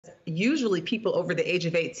usually people over the age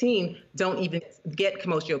of 18 don't even get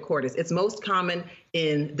Commotio Cordis. It's most common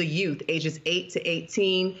in the youth, ages 8 to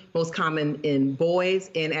 18, most common in boys.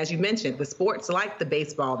 And as you mentioned, the sports like the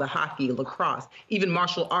baseball, the hockey, lacrosse, even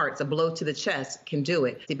martial arts, a blow to the chest can do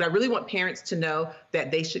it. But I really want parents to know that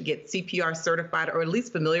they should get CPR certified or at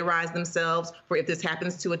least familiarize themselves for if this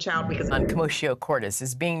happens to a child. Because Commotio Cordis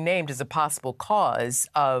is being named as a possible cause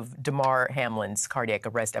of Damar Hamlin's cardiac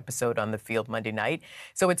arrest episode on the field Monday night.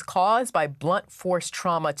 So it's caused by blunt force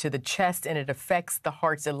trauma to the chest, and it affects the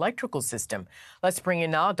heart's electrical system. Let's bring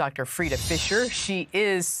in now Dr. Frita Fisher. She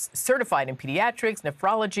is certified in pediatrics,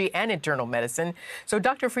 nephrology, and internal medicine. So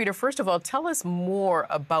Dr. Frita, first of all, tell us more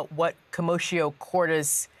about what Commotio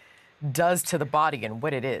Cordis does to the body and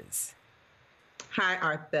what it is. Hi,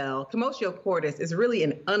 Arthel. Commotio Cordis is really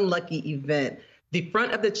an unlucky event. The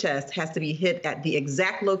front of the chest has to be hit at the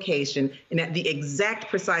exact location and at the exact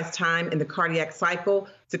precise time in the cardiac cycle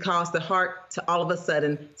to cause the heart to all of a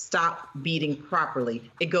sudden stop beating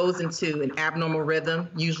properly. It goes into an abnormal rhythm,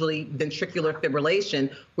 usually ventricular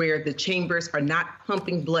fibrillation, where the chambers are not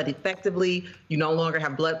pumping blood effectively. You no longer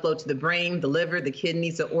have blood flow to the brain, the liver, the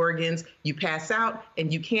kidneys, the organs. You pass out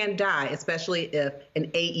and you can die, especially if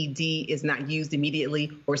an AED is not used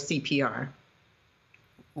immediately or CPR.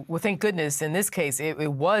 Well, thank goodness in this case it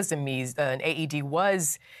was an AED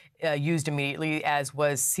was used immediately, as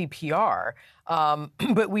was CPR.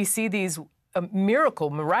 But we see these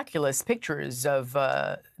miraculous pictures of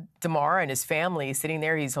Damar and his family sitting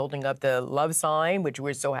there. He's holding up the love sign, which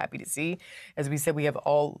we're so happy to see. As we said, we have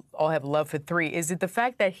all have love for three. Is it the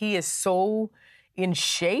fact that he is so in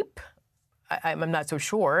shape? I'm not so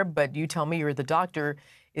sure, but you tell me, you're the doctor.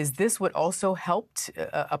 Is this what also helped,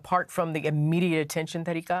 apart from the immediate attention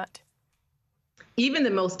that he got? Even the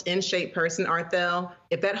most in shape person, Arthel,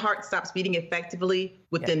 if that heart stops beating effectively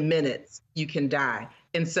within minutes, you can die.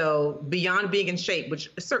 And so beyond being in shape, which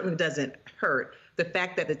certainly doesn't hurt, the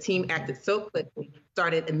fact that the team acted so quickly,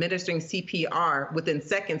 started administering CPR within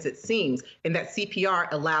seconds, it seems, and that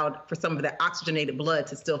CPR allowed for some of that oxygenated blood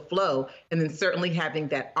to still flow, and then certainly having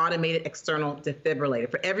that automated external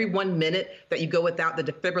defibrillator. For every 1 minute that you go without the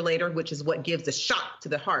defibrillator, which is what gives a shock to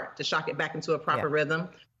the heart to shock it back into a proper rhythm,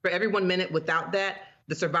 for every 1 minute without that,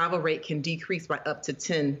 the survival rate can decrease by up to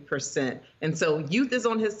 10%. And so youth is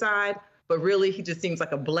on his side, but really he just seems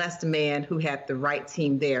like a blessed man who had the right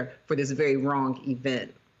team there for this very wrong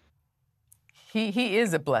event. He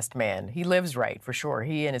is a blessed man. He lives right, for sure.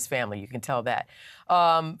 He and his family, you can tell that.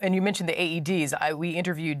 And you mentioned the AEDs. We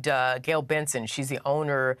interviewed Gail Benson. She's the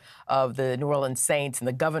owner of the New Orleans Saints and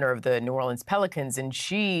the governor of the New Orleans Pelicans. And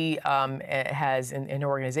she has, in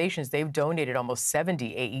organizations, they've donated almost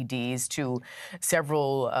 70 AEDs to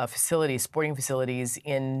several facilities, sporting facilities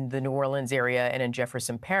in the New Orleans area and in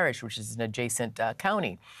Jefferson Parish, which is an adjacent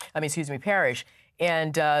parish.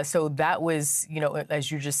 And so that was,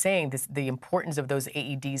 as you're just saying, the importance of those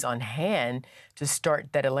AEDs on hand to start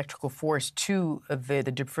that electrical force to the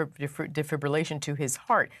defibrillation to his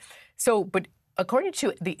heart. So, but according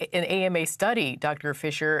to an AMA study, Dr.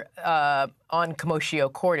 Fisher, on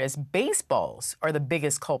Commotio Cordis, baseballs are the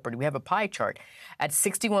biggest culprit. We have a pie chart at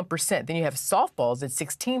 61%. Then you have softballs at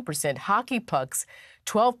 16%, hockey pucks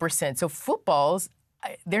 12%. So footballs,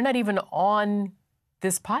 they're not even on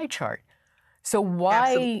this pie chart. So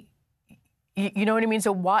why, you know what I mean?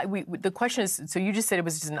 So why, the question is, so you just said it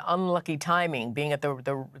was just an unlucky timing, being at the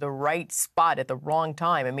right spot at the wrong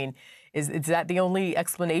time. I mean, is that the only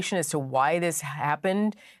explanation as to why this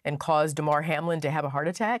happened and caused Damar Hamlin to have a heart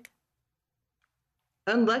attack?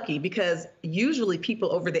 Unlucky, because usually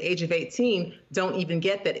people over the age of 18 don't even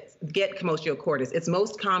get Commotio Cordis. It's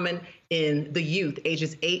most common in the youth,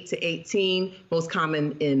 ages 8 to 18, most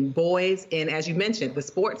common in boys. And as you mentioned, the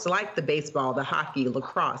sports like the baseball, the hockey,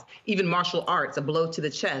 lacrosse, even martial arts, a blow to the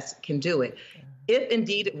chest can do it. If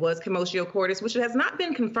indeed it was Commotio Cordis, which has not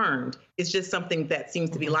been confirmed, it's just something that seems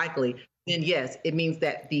to be likely, then yes, it means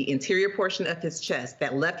that the interior portion of his chest,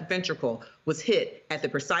 that left ventricle, was hit at the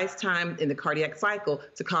precise time in the cardiac cycle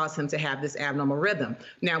to cause him to have this abnormal rhythm.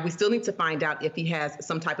 Now, we still need to find out if he has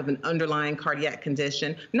some type of an underlying cardiac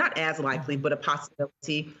condition, not as likely, but a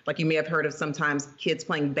possibility. Like you may have heard of sometimes kids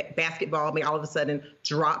playing basketball may all of a sudden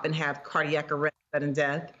drop and have cardiac arrest, sudden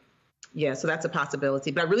death. Yeah, so that's a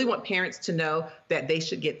possibility. But I really want parents to know that they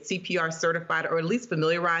should get CPR certified or at least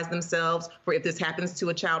familiarize themselves for if this happens to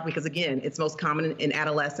a child, because again, it's most common in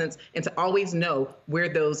adolescence, and to always know where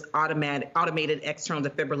those automated external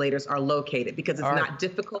defibrillators are located, because it's not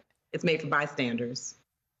difficult. It's made for bystanders.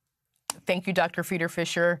 Thank you, Dr. Frita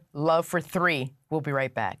Fisher. Love for three. We'll be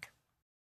right back.